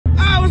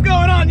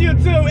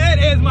YouTube, it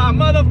is my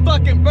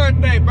motherfucking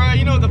birthday, bro.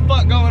 You know what the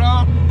fuck going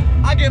on?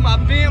 I get my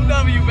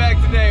BMW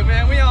back today,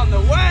 man. We on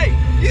the way.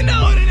 You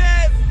know what it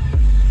is.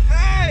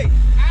 Hey,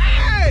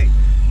 hey.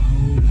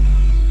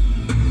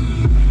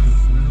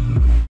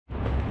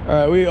 All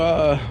right, we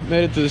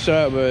made it to the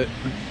shop, but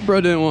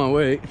bro didn't want to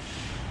wait.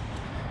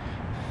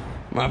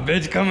 My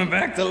bitch coming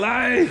back to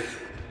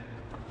life.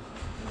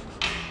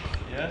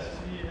 Yes,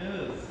 she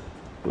is.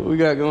 What we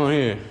got going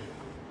here?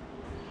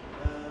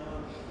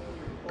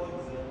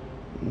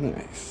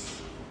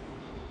 Nice.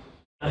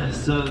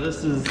 So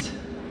this is.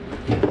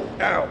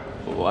 Ow!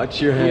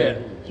 Watch your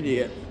head.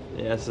 Yeah.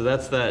 Yeah. So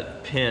that's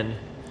that pin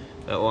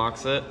that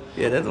locks it.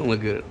 Yeah, that doesn't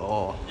look good at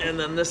all. And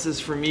then this is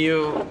from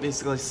you,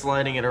 basically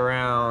sliding it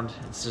around.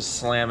 It's just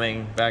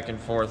slamming back and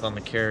forth on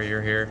the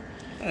carrier here.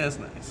 Yeah, that's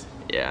nice.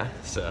 Yeah.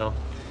 So,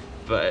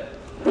 but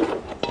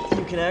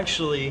you can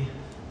actually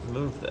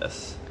move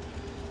this.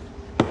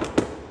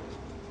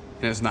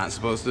 And it's not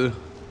supposed to?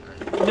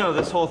 No,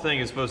 this whole thing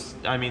is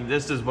supposed to, I mean,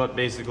 this is what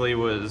basically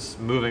was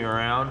moving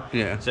around.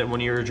 Yeah. So when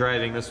you were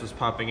driving, this was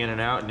popping in and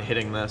out and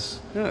hitting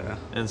this. Yeah.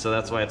 And so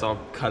that's why it's all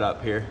cut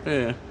up here.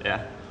 Yeah.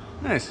 Yeah.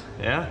 Nice.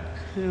 Yeah?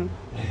 Yeah.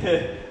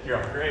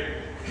 You're all great.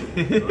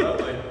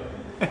 Lovely.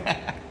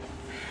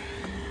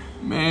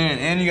 Man,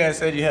 and you guys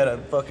said you had a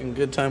fucking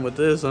good time with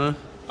this, huh?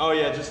 Oh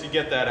yeah, just to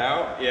get that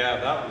out? Yeah,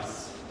 that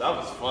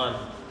was fun.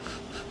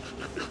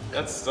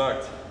 That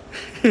sucked.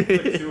 It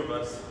took two of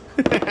us.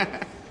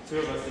 Two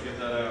of us to get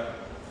that out.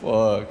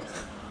 Fuck.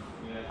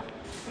 Yeah.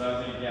 But I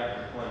was in a gap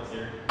in plugs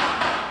here.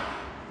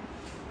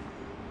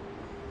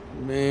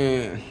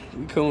 Man,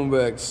 we coming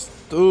back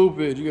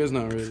stupid. You guys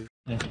not ready.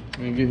 Yeah. I'm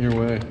gonna get in your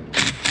way.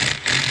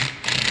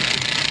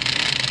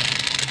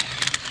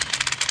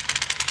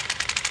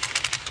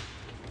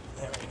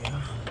 There we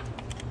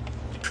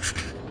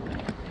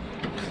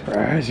go.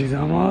 Alright, she's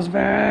almost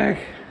back.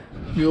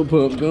 Fuel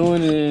pump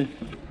going in.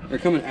 They're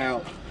coming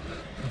out.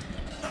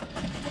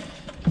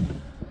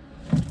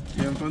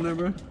 You having fun there,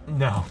 bro?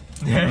 No.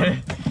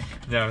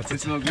 No, It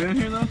smells good in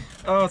here, though?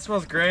 Oh, it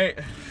smells great.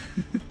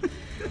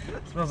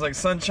 It smells like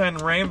sunshine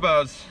and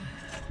rainbows.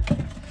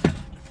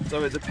 It's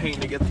always a pain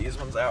to get these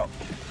ones out.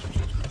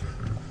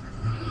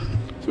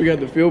 So we got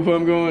the fuel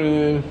pump going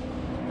in.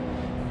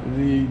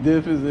 The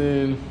diff is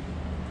in.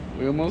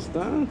 We almost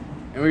done.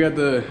 And we got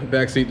the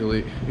back seat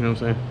delete. You know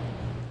what I'm saying?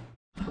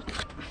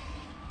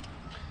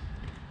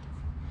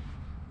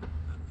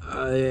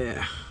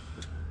 Yeah.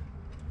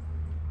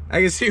 I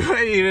can see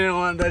why you didn't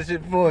want that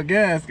shit full of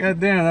gas. God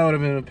damn, that would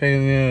have been a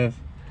pain in the ass.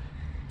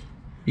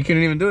 You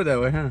couldn't even do it that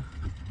way, huh?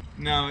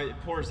 No, it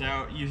pours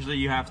out. Usually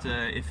you have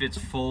to, if it's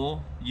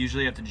full,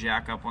 usually you have to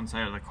jack up one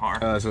side of the car.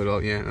 So it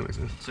all, yeah, that makes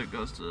sense. So it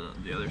goes to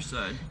the other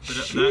side.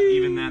 But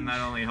even then, that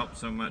only helps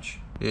so much.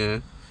 Yeah.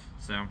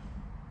 So.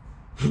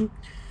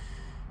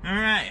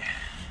 Alright.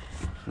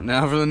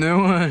 Now for the new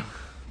one.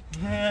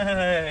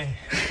 Yay!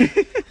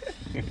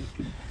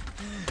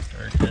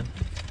 Very good.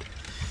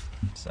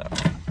 So.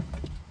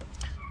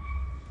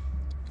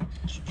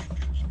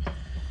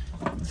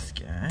 This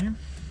guy.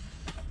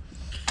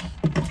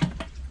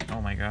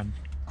 Oh my god.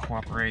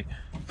 Cooperate.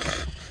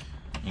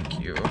 Thank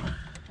you.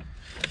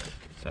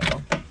 So.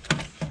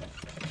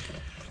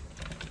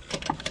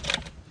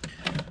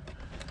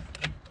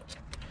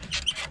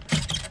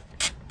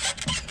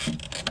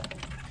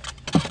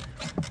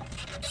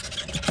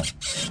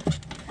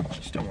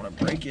 Just don't want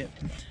to break it.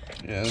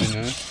 Yeah, that'd be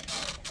nice.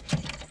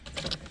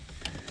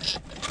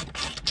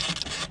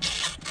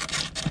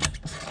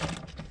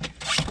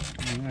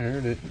 I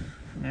heard it.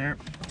 There.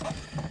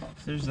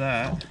 So there's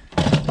that.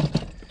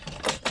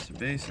 So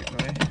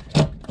basically,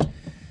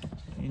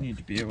 you need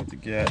to be able to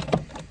get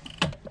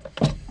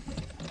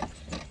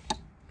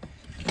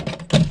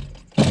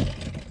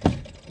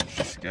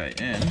this guy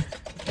in.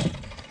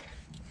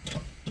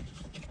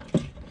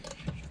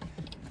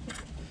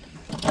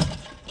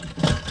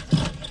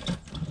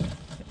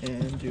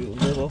 And do a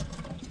little.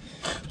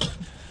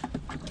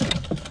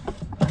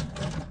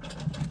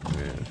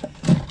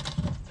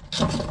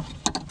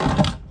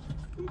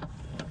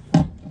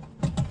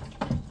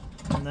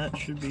 And that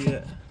should be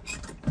it.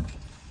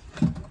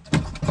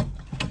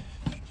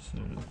 So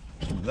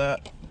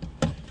that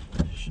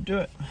should do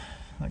it.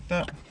 Like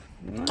that.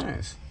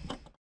 Nice.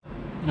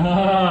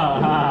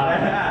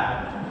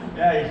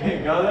 Yeah, you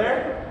can't go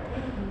there?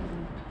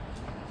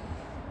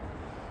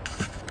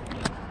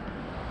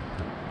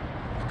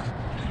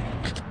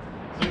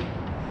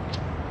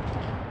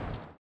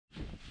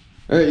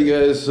 Alright, you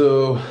guys,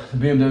 so the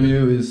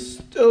BMW is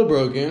still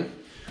broken.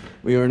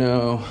 We are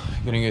now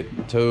getting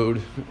it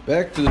towed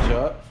back to the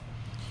shop.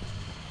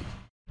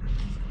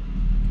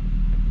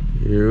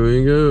 Here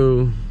we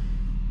go.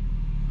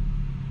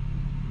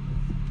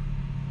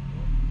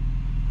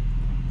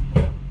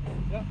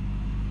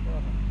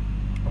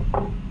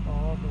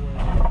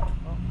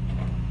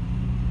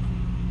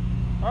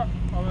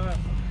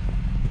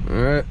 All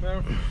right.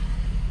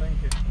 Thank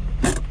you.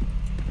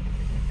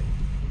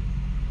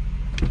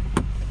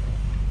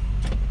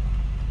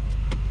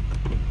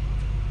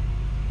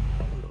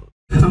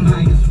 I'm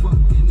high as fuck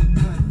in the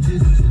cut,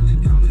 just chilling,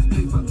 counting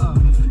paper.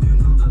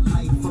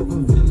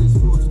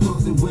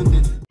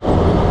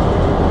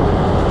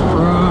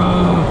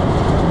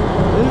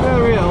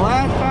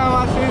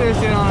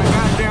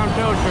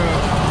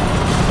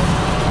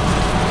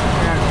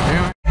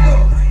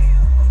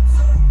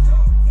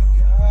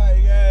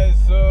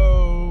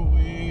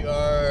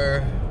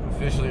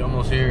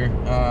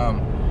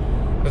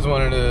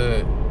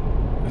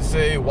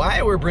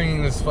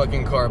 bringing this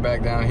fucking car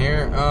back down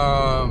here.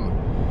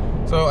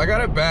 So I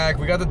got it back.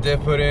 We got the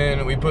diff put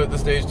in. We put the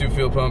stage 2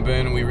 fuel pump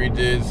in. We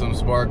redid some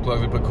spark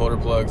plugs. We put colder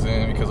plugs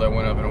in because I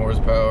went up in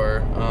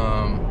horsepower.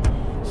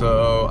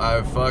 So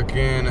I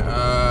fucking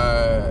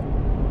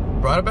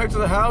brought it back to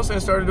the house and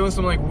started doing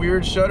some like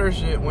weird shutter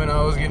shit when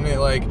I was getting it,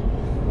 like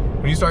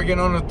when you start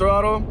getting on the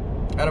throttle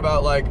at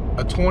about like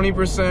a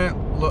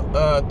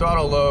 20%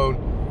 throttle load,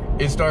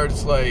 it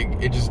starts like,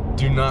 it's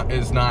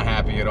not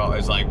happy at all.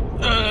 It's like,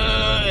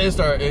 it's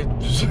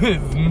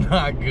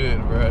not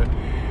good, bro.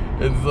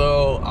 And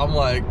so I'm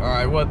like, all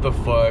right, what the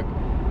fuck?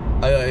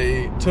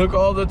 I took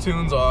all the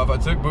tunes off. I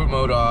took boot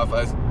mode off.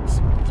 I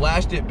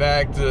flashed it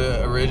back to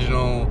the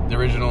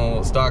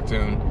original stock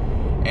tune,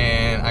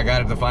 and I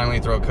got it to finally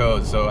throw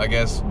codes. So I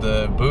guess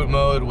the boot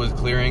mode was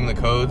clearing the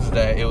codes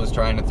that it was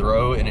trying to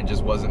throw, and it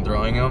just wasn't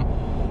throwing them.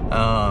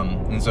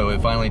 And so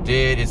it finally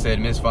did. It said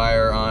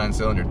misfire on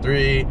cylinder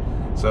 3.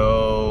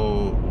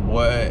 So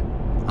what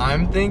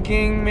I'm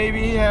thinking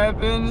maybe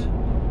happened,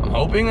 I'm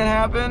hoping that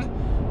happened,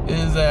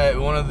 is that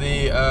one of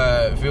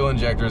the fuel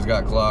injectors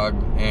got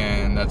clogged,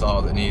 and that's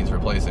all that needs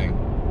replacing.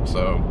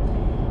 So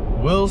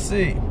we'll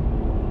see.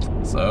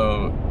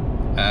 So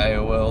I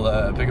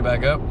will pick it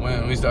back up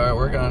when we start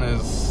working on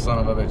his son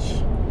of a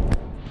bitch.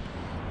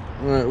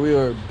 All right, we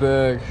are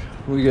back.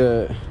 We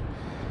got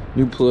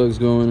new plugs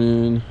going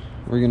in.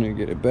 We're gonna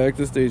get it back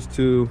to stage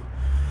 2,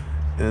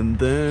 and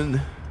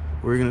then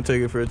we're gonna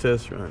take it for a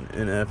test run.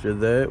 And after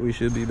that, we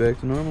should be back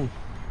to normal.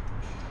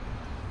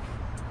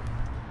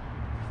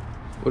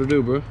 What to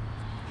do, bro?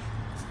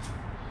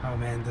 Oh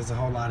man, there's a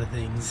whole lot of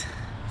things.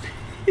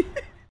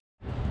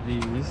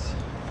 These.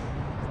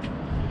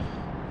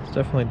 It's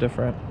definitely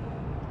different.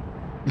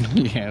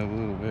 Yeah, a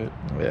little bit.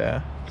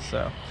 Yeah.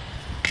 So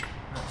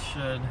that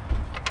should.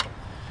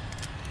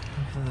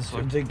 This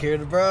Should take care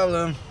of the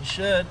problem.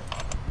 should.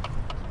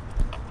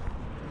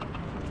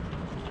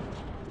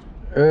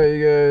 All right,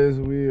 you guys,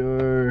 we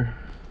are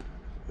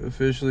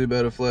officially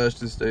about to flash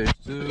to stage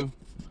 2.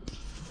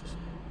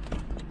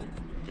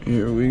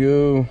 Here we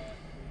go.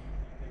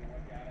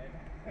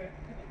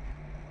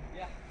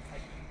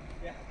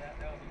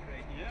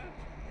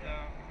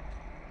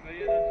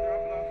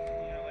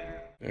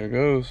 There it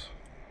goes.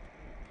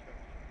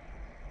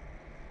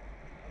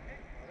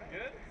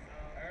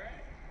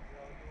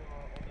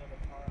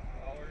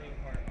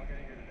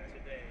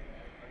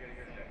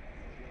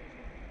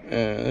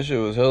 Yeah, that shit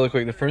was hella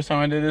quick. The first time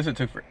I did this, it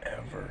took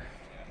forever.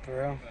 For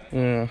real?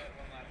 Yeah.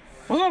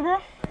 What's up, bro?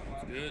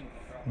 Good.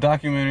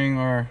 Documenting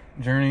our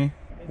journey.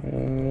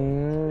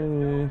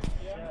 Here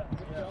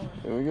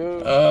we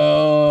go.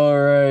 All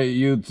right,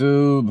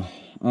 YouTube.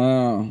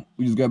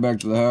 We just got back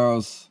to the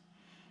house.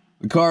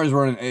 The car is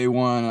running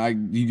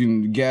A1. You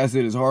can gas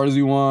it as hard as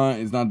you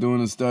want. It's not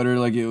doing a stutter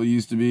like it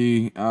used to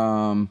be.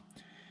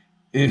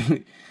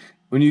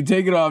 When you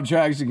take it off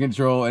traction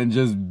control and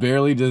just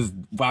barely just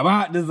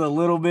a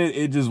little bit,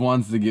 it just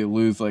wants to get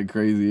loose like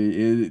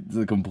crazy. It's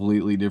a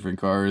completely different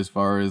car as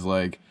far as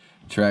like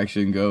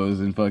traction goes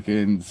and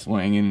fucking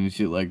swinging and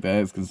shit like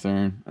that is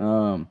concerned.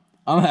 I'm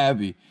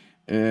happy,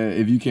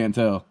 if you can't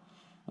tell.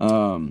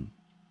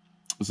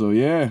 So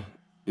yeah,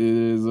 it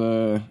is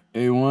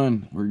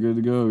A1. We're good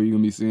to go. You're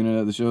gonna be seeing it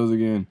at the shows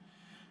again.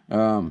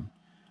 I'm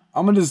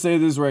gonna just say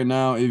this right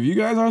now. If you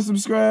guys are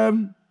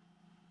subscribed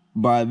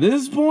by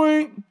this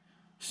point,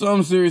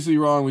 something's seriously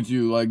wrong with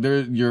you. Like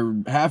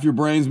half your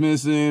brain's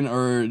missing,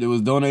 or it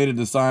was donated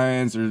to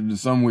science, or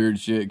some weird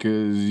shit,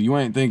 because you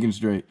ain't thinking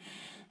straight.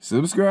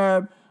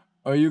 Subscribe,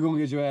 or you're gonna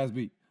get your ass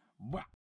beat.